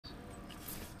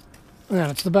Yeah,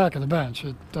 it's the back of the bench.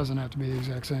 It doesn't have to be the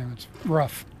exact same. It's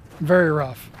rough, very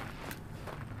rough.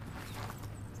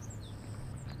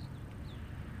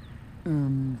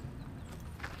 So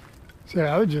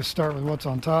yeah, I would just start with what's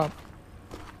on top.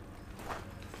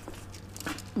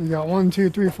 You got 1, 2,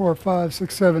 3, 4, 5,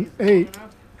 6, 7, 8. The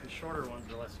shorter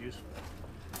ones are less useful.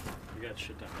 You got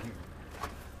shit down here.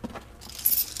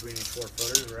 We need 4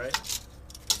 footers, right?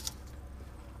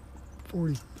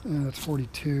 40. Yeah, that's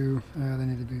 42. Yeah, they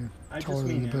need to be taller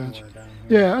than the bench. Down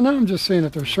here. Yeah, and I'm just saying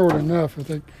that they're short enough,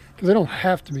 because they don't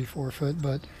have to be 4 foot,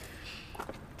 but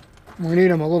we need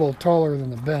them a little taller than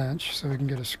the bench so we can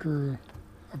get a screw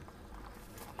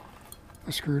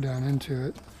down into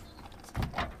it.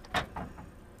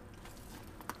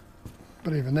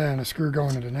 But even then, a screw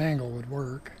going at an angle would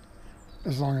work,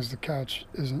 as long as the couch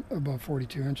isn't above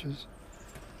 42 inches,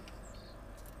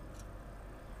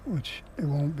 which it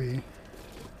won't be.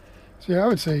 So yeah, I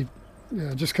would say,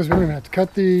 yeah, just because we don't even have to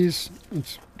cut these,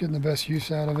 it's getting the best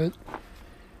use out of it.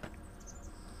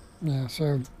 Yeah,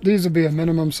 so these would be a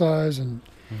minimum size, and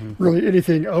really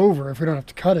anything over, if we don't have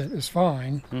to cut it, is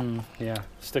fine. Yeah,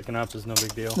 sticking up is no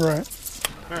big deal. Right.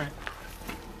 All right.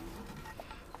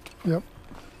 Yep.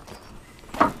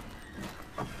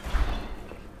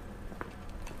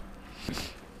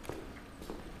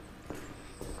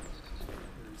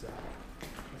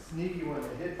 Sneaky one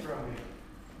that hid from me.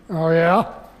 Oh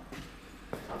yeah?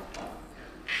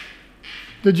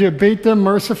 Did you beat them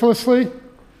mercilessly?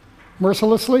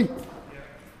 Mercilessly?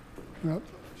 Yeah.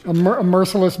 Yep. A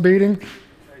merciless beating? I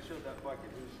showed that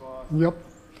bucket who's lost. Yep.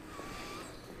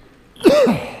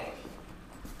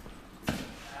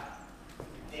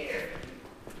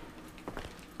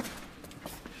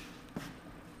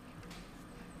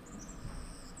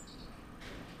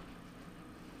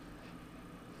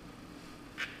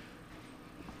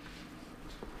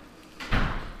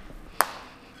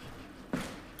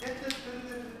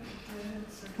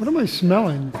 What am I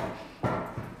smelling? It's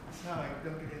not like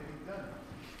don't get anything done.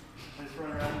 I just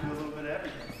run around and do a little bit of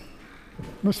everything.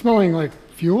 Am I smelling like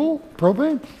fuel?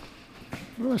 Propane?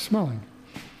 What am I smelling?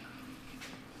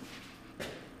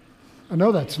 I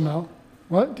know that smell.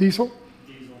 What? Diesel?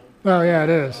 Diesel. Oh yeah,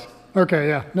 it is. Okay,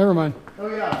 yeah. Never mind.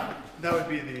 Oh yeah, that would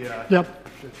be the Yep.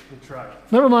 the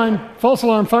truck. Never mind. False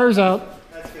alarm. Fire's out.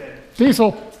 That's good.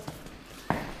 Diesel.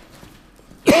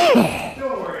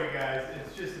 Don't worry, guys.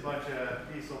 It's just a bunch of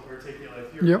diesel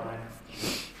particulates. You're Yep. fine.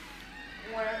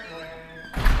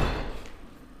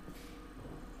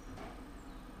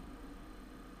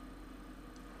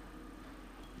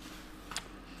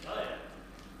 Oh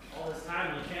yeah. All this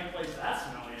time you can't place that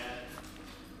smell yet.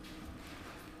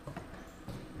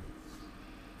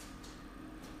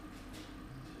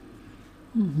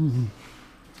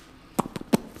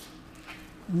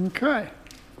 Okay.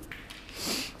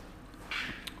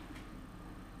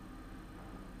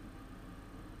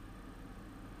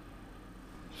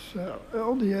 So,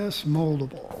 LDS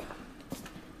moldable.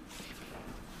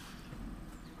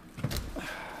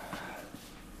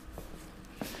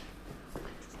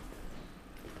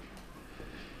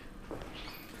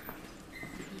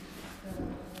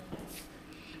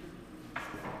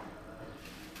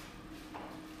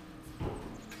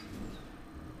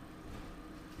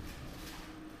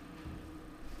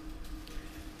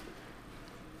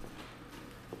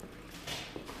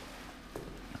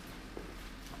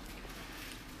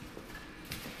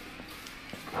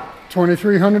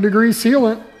 $2,300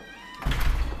 sealant.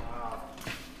 Wow.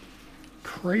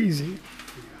 Crazy.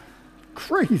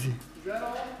 Crazy. Is that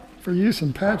all? For use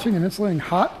in patching and insulating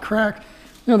hot crack.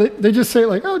 You know, they just say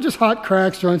like, oh, just hot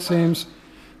cracks, joint seams.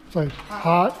 It's like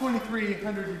hot.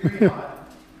 2,300 degree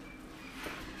hot.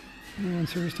 And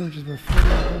service temperatures by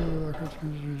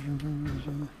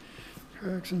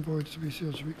cracks and voids to be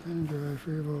sealed should be clean and dry,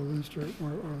 free of all loose dirt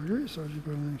or oil grease, so you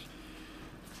put things.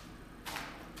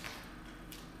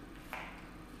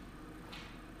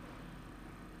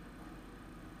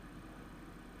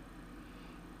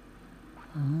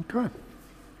 Okay.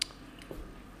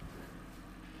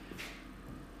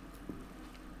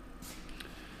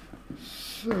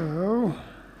 So,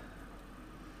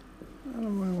 how do I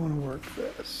want to work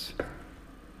this?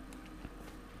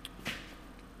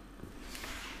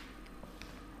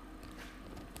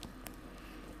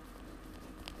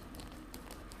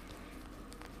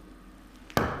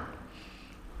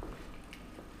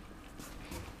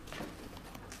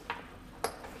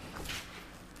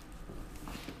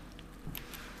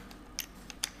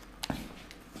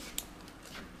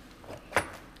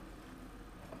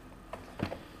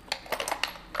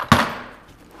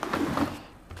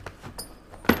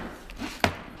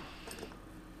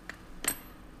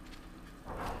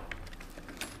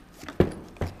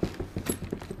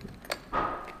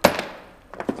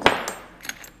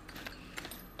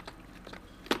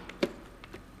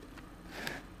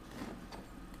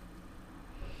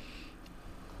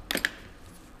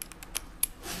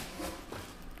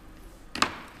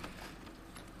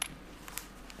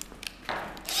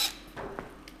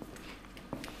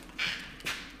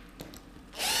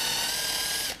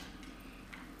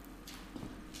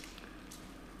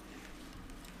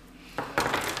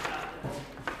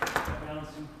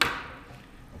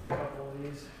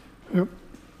 these. Yep.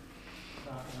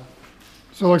 Not enough.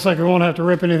 So it looks like we won't have to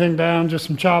rip anything down, just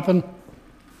some chopping.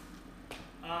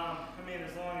 I mean,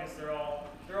 as long as they're all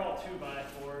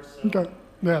 2x4s. So. Okay.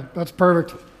 Yeah, that's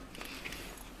perfect.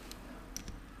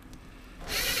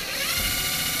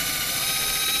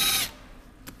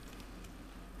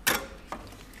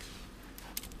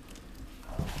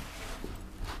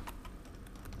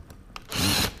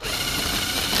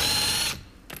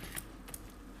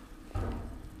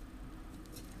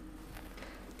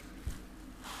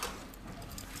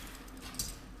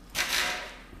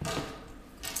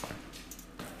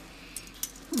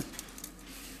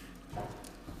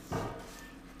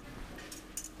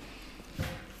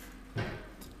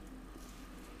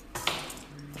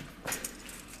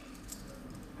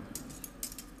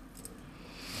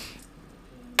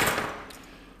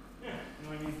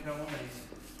 Cut one of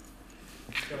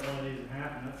these. Cut one of these in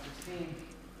half, and that's 16.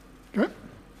 Okay.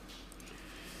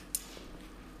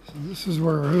 So this is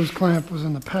where our hose clamp was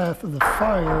in the path of the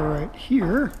fire right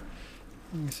here.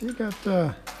 You see it got,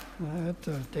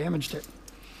 that damaged it.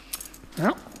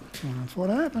 Well, that's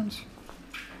what happens.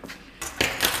 So they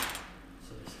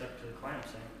stuck to the clamps,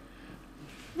 eh?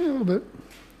 Yeah, a little bit.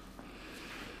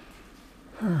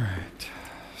 All right,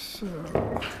 so.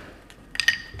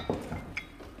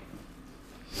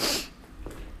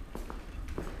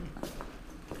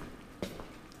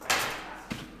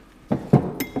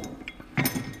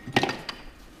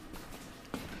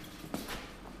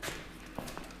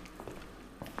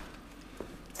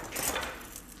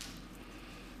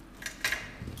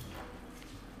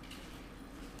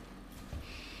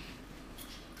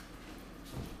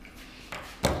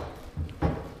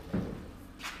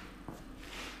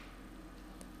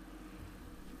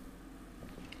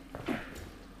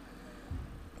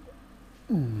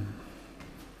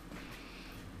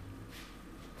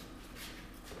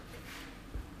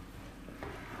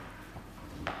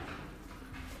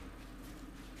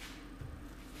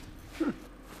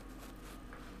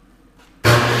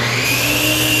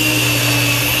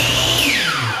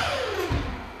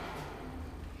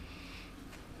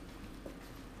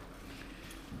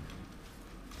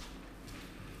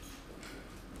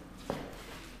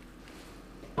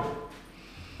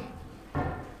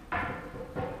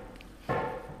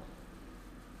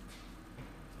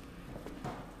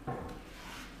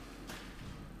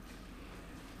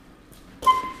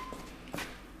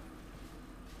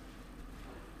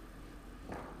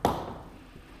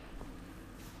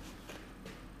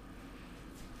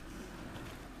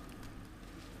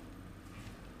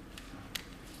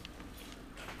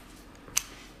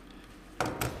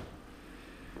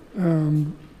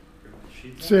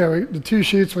 So yeah, the two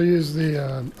sheets, we'll use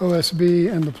the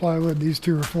OSB and the plywood. These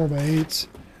two are 4x8s.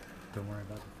 Don't worry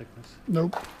about the thickness.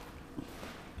 Nope.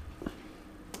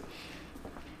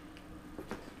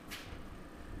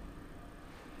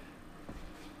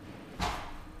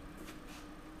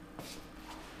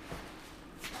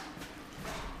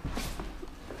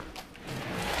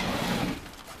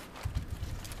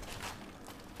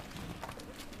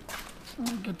 So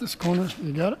get this corner.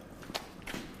 You got it?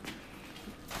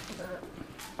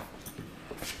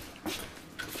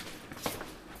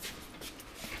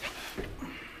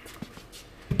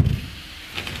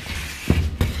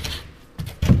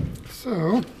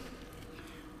 So,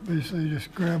 basically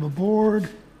just grab a board.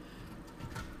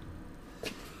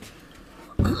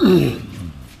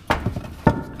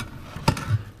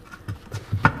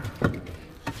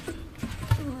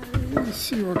 Let's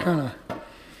see what kind of...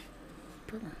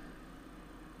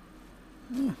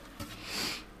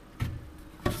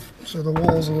 So the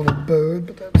wall's a little bowed,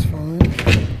 but that's fine.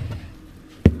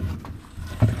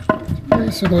 So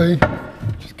basically,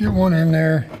 just get one in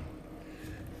there,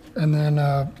 and then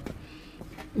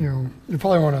you know, you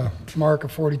probably want to mark a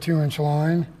 42-inch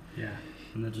line, Yeah.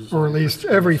 And then just or at least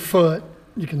every foot.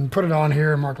 You can put it on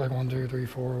here and mark like 1, 2, 3,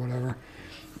 4, whatever,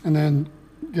 and then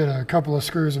get a couple of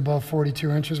screws above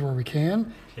 42 inches where we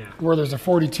can. Yeah. Where there's a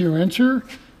 42-incher,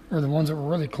 or the ones that were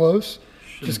really close,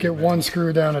 just get one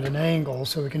screw down at an angle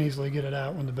so we can easily get it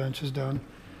out when the bench is done.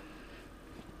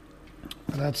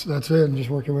 And that's it, and just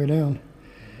work your way down.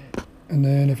 And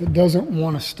then if it doesn't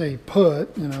want to stay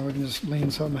put, you know, we can just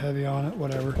lean something heavy on it,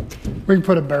 whatever. We can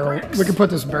put a barrel, we can put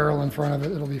this barrel in front of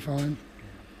it, it'll be fine.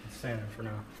 It's staying there for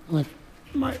now. Like,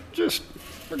 might just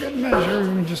forget to measure, you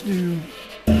can just do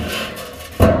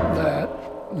that,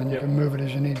 and then you can move it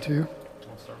as you need to.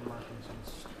 I'll start marking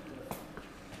since.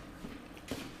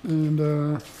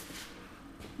 And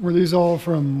were these all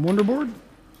from Wonderboard?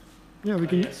 Yeah, we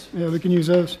can. Yes. Yeah, we can use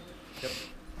those. Yep.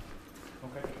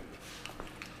 Okay.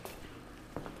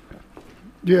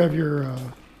 Do you have your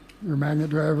magnet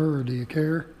driver, or do you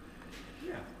care?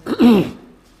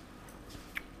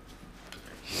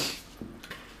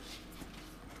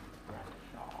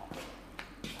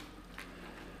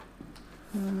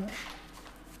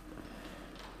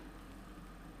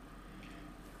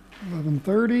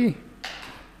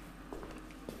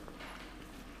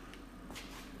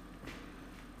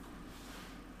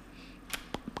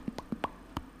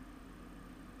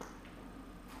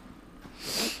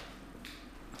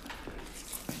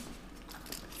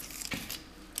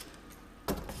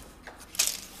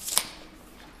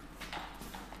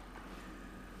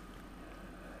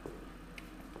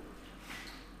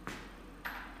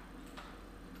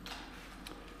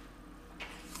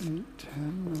 Eight,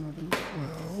 10, 11,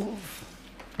 12.